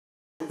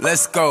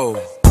Let's go.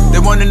 They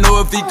wanna know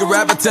if he can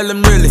rap, I tell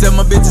them really. Tell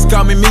my bitches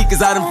call me me,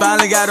 cause I done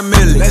finally got a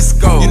million. Let's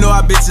go. You know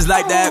how bitches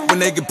like that when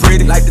they get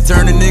pretty. Like to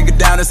turn a nigga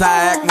down, that's how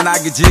I act when I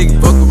get jiggy.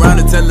 Fuck around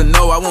and tell her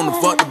no, I wanna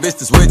fuck the bitch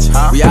to switch.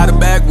 We out of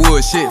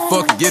backwoods, shit,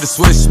 fuck it, get a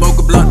switch. Smoke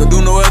a blunt, don't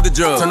do no other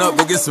drugs. Turn up,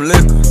 go get some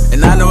liquor.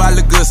 And I know I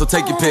look good, so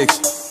take your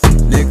picture,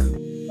 nigga.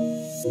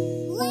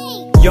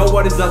 Yo,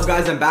 what is up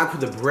guys? I'm back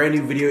with a brand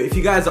new video. If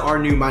you guys are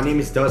new, my name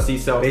is Dusty.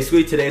 So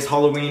basically today's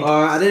Halloween.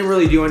 I didn't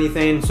really do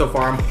anything so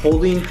far. I'm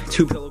holding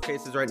 2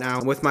 pillowcases right now.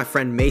 I'm with my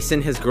friend Mason,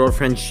 his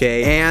girlfriend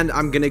Shay, and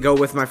I'm gonna go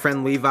with my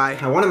friend Levi.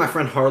 I wanted my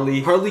friend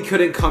Harley. Harley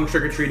couldn't come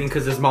trick-or-treating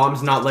because his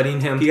mom's not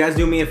letting him. You guys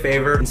do me a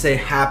favor and say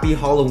happy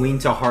Halloween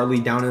to Harley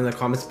down in the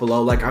comments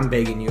below. Like, I'm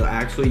begging you.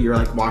 Actually, you're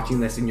like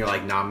watching this and you're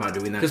like, nah, I'm not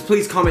doing that. Just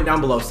please comment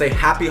down below. Say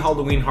happy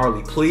Halloween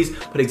Harley. Please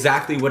put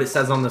exactly what it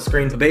says on the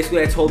screen. But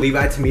basically, I told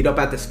Levi to meet up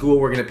at the school.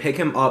 We're gonna pick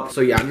him up. So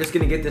yeah, I'm just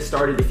gonna get this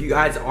started. If you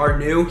guys are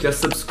new, just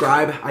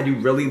subscribe. I do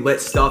really lit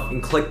stuff,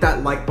 and click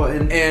that like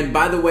button. And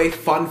by the way,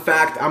 fun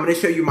fact, I'm gonna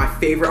show you my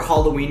favorite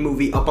Halloween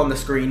movie up on the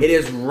screen. It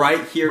is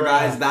right here,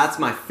 guys. That's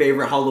my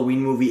favorite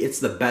Halloween movie. It's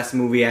the best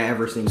movie I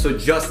ever seen. So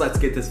just let's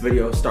get this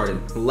video started.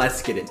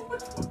 Let's get it.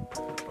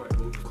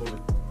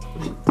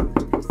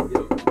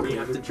 We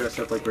have to dress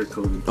up like we're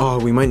COVID. Oh,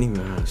 we might need a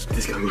mask.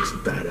 This guy looks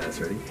badass,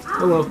 ready?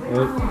 Hello.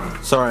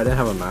 Sorry, I didn't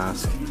have a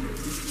mask.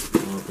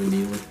 Oh, we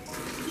need one.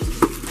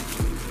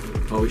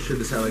 Oh, we should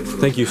just have like one of those.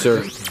 Thank you,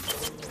 sir.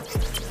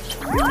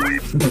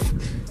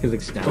 He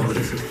looks down. Oh,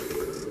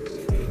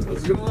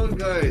 what's going on,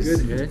 guys?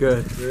 Good.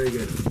 Good. Very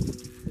good.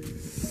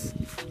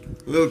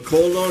 A little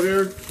cold out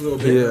here. A little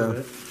bit. Yeah.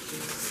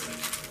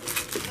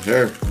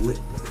 Here.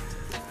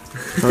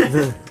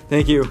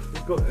 Thank you.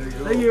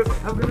 Thank you.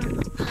 Have a good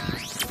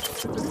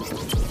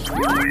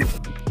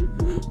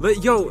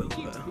night. Yo.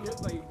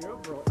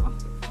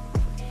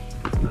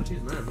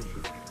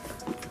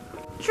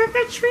 Trick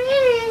or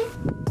treat!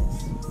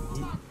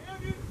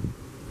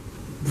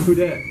 Who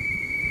that?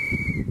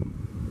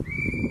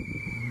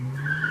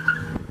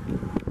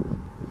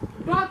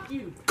 Fuck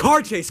you!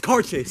 Car chase,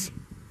 car chase.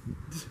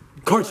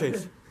 Car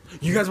chase.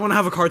 You guys want to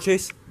have a car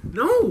chase?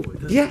 No.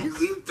 Yes.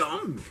 You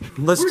dumb.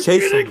 Let's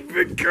chase him.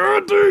 Big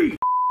candy.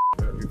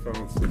 We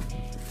found some.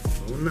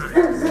 Oh, nice.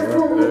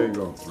 There you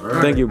go. All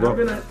right. Thank you, bro.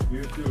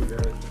 You too,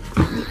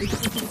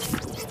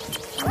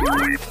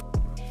 guys.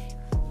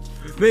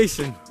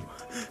 Mason.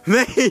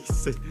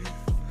 Mason.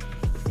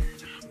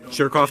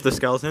 Jerk off the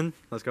skeleton.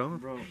 Let's go.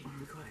 Bro,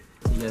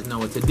 You guys know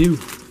what to do.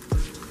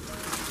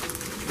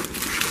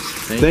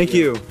 Thank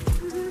you.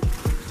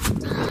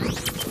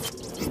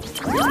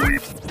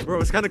 Bro,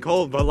 it's kind of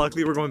cold, but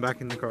luckily we're going back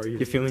in the car.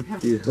 You feel me?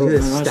 Dude,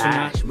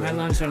 my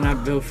lunch are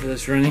not built for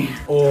this running.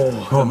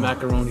 Oh,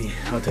 Macaroni.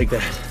 I'll take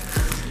that.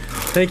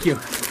 Thank you.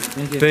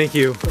 Thank you. Thank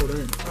you.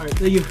 Alright,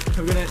 thank you. Have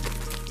a good night.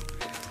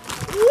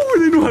 Oh,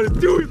 they know how to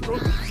do it, bro.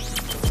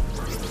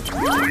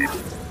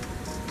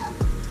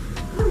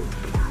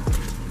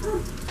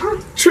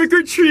 Trick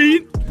or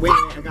treat. Wait,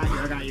 I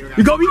got you.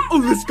 You got me? Oh,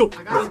 let's go.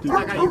 I got you,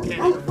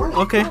 Kenny.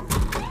 Okay.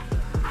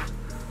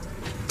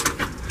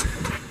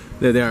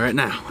 There they are right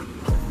now.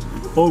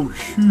 Oh,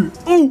 shoot.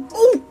 Oh.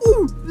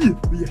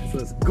 Yes,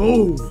 let's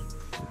go.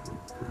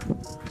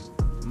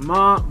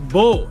 My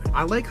boy.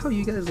 I like how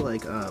you guys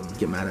like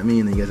get mad at me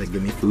and then you guys like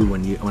give me food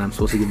when I'm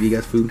supposed to give you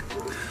guys food.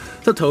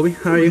 What's up, Toby?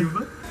 How are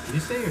you? Did you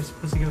say you're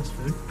supposed to give us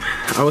food?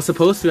 I was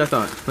supposed to, I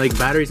thought. Like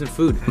batteries and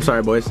food. I'm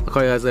sorry, boys. I'll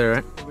call you guys later,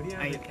 right? What do you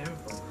have your camera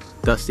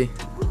for? Dusty.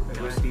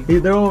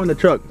 They're all in the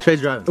truck.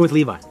 Trey's driving. With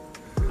Levi.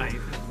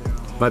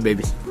 Bye,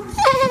 babies.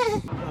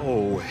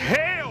 Oh,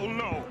 hell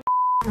no.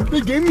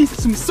 They gave me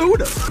some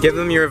soda. Give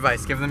them your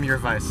advice. Give them your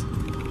advice.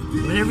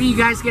 Whenever you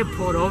guys get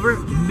pulled over,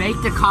 make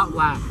the cop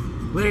laugh.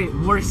 Literally, it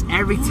works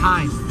every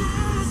time.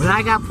 When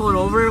I got pulled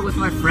over with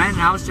my friend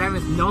and I was driving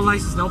with no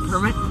license, no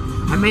permit,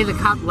 I made the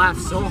cop laugh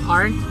so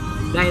hard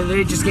that he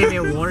literally just gave me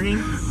a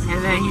warning.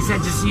 And then he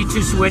said, just you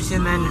two switch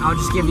and then I'll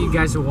just give you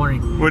guys a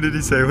warning. What did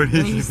he say? What did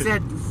And he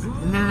said,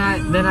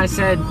 and then I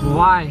said,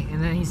 why?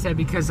 And then he said,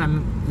 because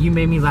you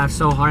made me laugh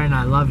so hard and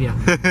I love you.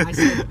 I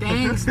said,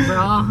 thanks,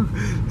 bro.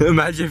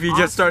 Imagine if he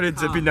just started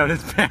zipping down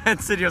his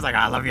pants and he was like,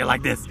 I love you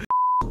like this.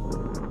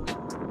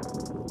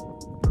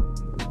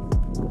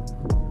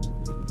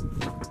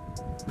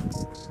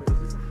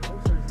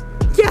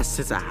 Yes,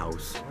 it's a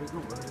house.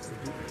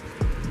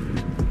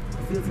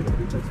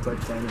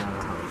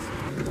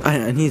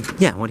 And he's,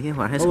 yeah, what do you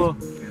want? Hello.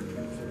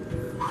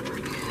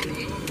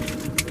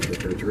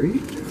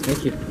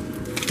 Thank you.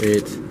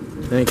 Great.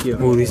 Thank you.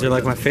 Oh, these are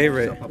like my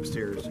favorite.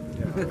 Upstairs.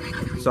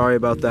 Sorry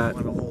about that.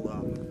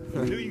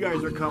 I knew you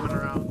guys are coming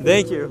around.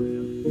 Thank you.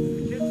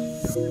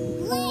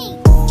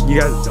 You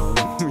guys don't.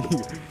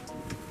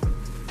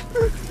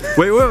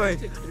 Wait.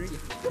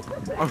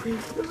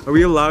 Are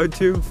we allowed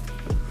to?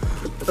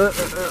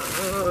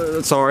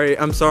 Sorry,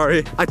 I'm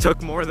sorry. I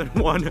took more than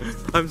one.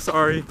 I'm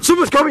sorry.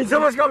 Someone's coming! I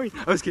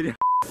was kidding.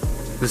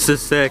 This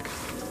is sick.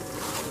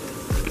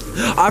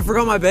 I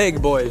forgot my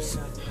bag, boys.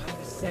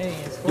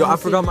 Yo, I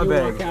forgot my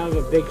bag. Walk out of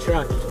a big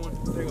truck.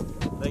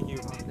 Thank you.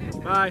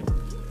 Bye.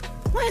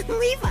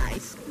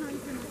 Levi's.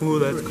 Ooh,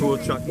 that's cool,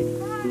 Chucky.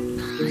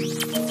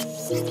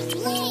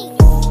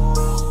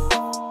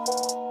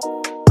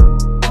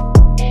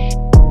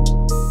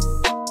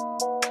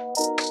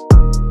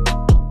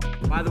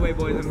 By the way,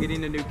 boys, I'm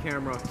getting a new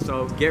camera,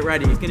 so get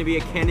ready. It's gonna be a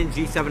Canon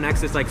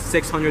G7X. It's like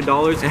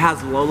 $600. It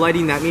has low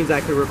lighting. That means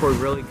I could record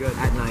really good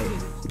at night.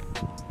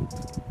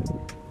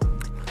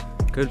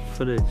 Good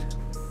footage.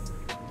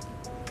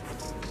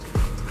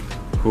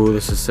 Ooh,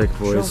 this is sick,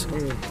 boys.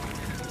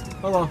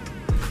 Hello.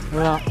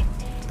 Hello.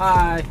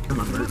 Hi. You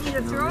want me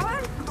to throw it?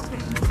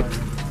 Okay.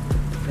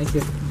 Thank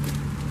you.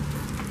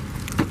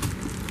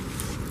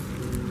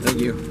 Thank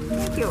you.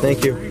 Thank you.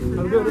 Thank you.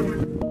 Have a good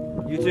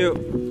one. You too.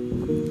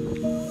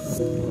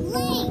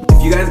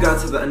 If you guys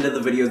got to the end of the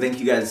video, thank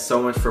you guys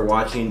so much for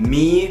watching.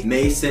 Me,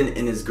 Mason,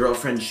 and his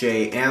girlfriend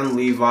Shay, and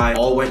Levi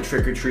all went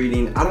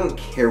trick-or-treating. I don't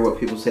care what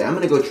people say. I'm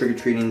gonna go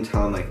trick-or-treating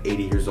until I'm like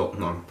 80 years old.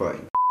 No, I'm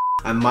fine.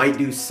 I might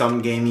do some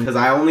gaming because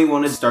I only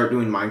want to start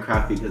doing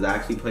Minecraft because I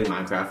actually played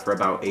Minecraft for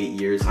about 8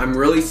 years. I'm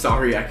really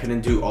sorry I couldn't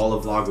do all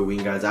of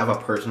VLOGOWEEN, guys. I have a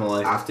personal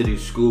life. I have to do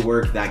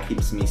schoolwork. That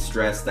keeps me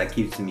stressed. That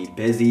keeps me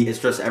busy. It's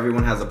just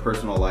everyone has a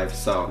personal life,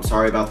 so I'm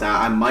sorry about that.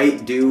 I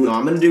might do, no,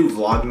 I'm gonna do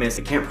Vlogmas.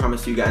 I can't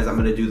promise you guys I'm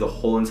gonna do the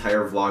whole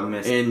entire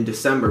Vlogmas in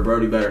December.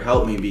 Brody better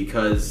help me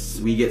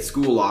because we get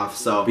school off.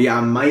 So, but yeah,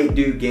 I might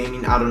do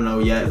gaming. I don't know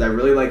yet. I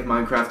really like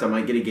Minecraft. I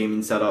might get a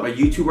gaming setup. A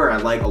YouTuber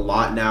I like a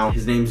lot now,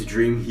 his name's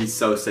Dream. He's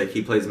so sick.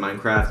 He plays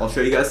Minecraft. I'll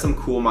show you guys some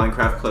cool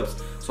Minecraft clips,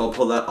 so I'll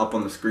pull that up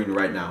on the screen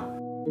right now.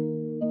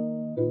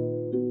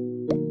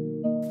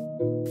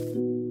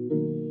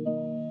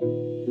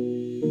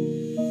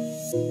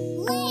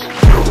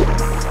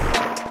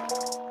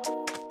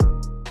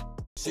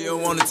 She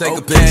don't wanna take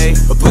a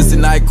picture. A pussy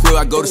night quill.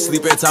 I go to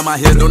sleep every time I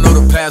hit. Don't know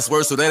the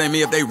password, so that ain't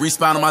me if they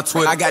respawn on my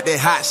Twitter. I got that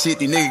hot shit.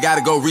 These niggas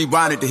gotta go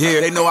rewind it to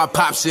hear. They know I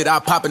pop shit. I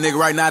pop a nigga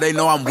right now. They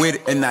know I'm with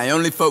it. And I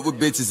only fuck with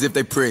bitches if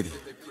they pretty.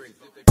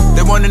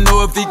 They wanna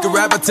know if he can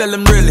rap, I tell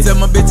them really. Tell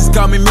my bitches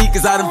call me me,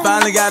 cause I done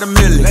finally got a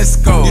million. Let's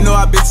go. You know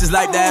how bitches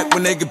like that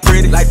when they get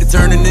pretty. Like to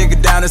turn a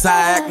nigga down, that's how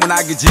I act when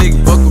I get jiggy.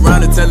 Fuck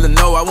around and tell her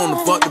no, I wanna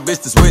fuck the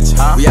bitch to switch.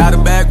 We out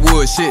of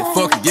backwoods, shit,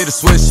 fuck it, get a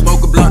switch.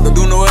 Smoke a blunt, don't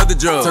do no other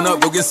drugs. Turn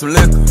up, go get some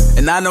liquor.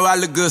 And I know I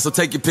look good, so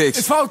take your picture.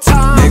 It's 4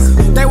 times.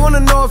 They wanna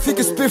know if he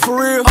can spit for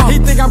real. He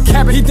think I'm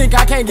capping, he think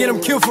I can't get him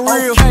killed for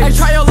real. Hey,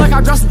 try your luck, I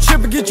drop some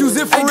chip and get you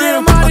zip for real. Get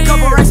him out of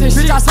here. Racks and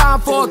bitch, I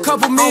signed for a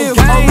couple meals.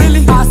 Oh,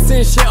 really? I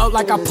send shit up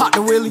like I popped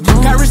the willy.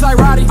 Got rich like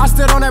Roddy, I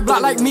stood on that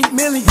block like Meat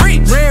Millie.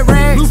 Red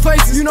rags, blue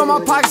faces, you know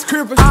my pockets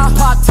crippin'. I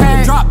pop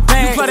tag, drop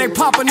bag, you play they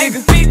pop a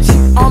nigga.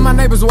 Bitch, all my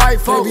neighbors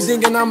white folks, they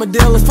be thinking I'm a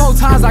dealer. 4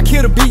 times I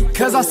killed a beat,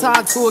 cause I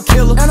signed to a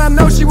killer. And I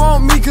know she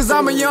want me, cause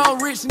I'm a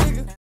young rich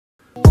nigga.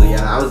 So yeah,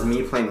 that was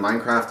me playing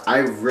Minecraft. I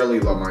really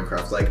love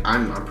Minecraft. Like,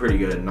 I'm pretty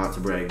good, not to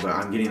brag, but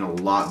I'm getting a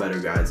lot better,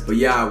 guys. But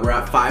yeah, we're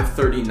at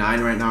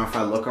 539 right now. If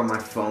I look on my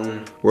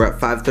phone, we're at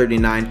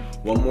 539.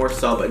 One more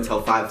sub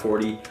until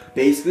 540.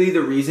 Basically,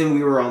 the reason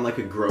we were on like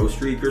a grow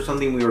streak or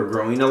something, we were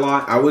growing a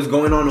lot. I was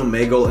going on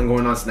Omegle and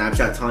going on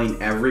Snapchat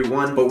telling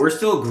everyone, but we're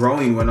still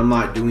growing when I'm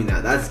not doing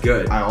that. That's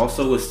good. I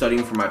also was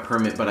studying for my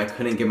permit, but I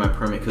couldn't get my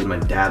permit because my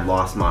dad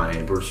lost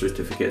my birth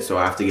certificate, so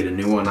I have to get a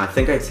new one. I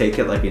think I take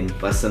it like in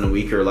less than a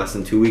week or less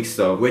than 2 weeks,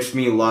 so wish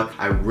me luck.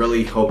 I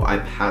really hope I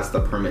pass the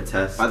permit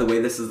test. By the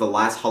way, this is the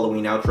last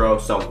Halloween outro,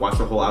 so watch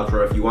the whole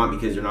outro if you want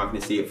because you're not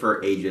gonna see it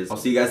for ages. I'll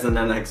see you guys in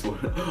the next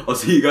one. I'll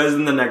see you guys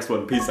in the next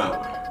one. Peace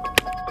out.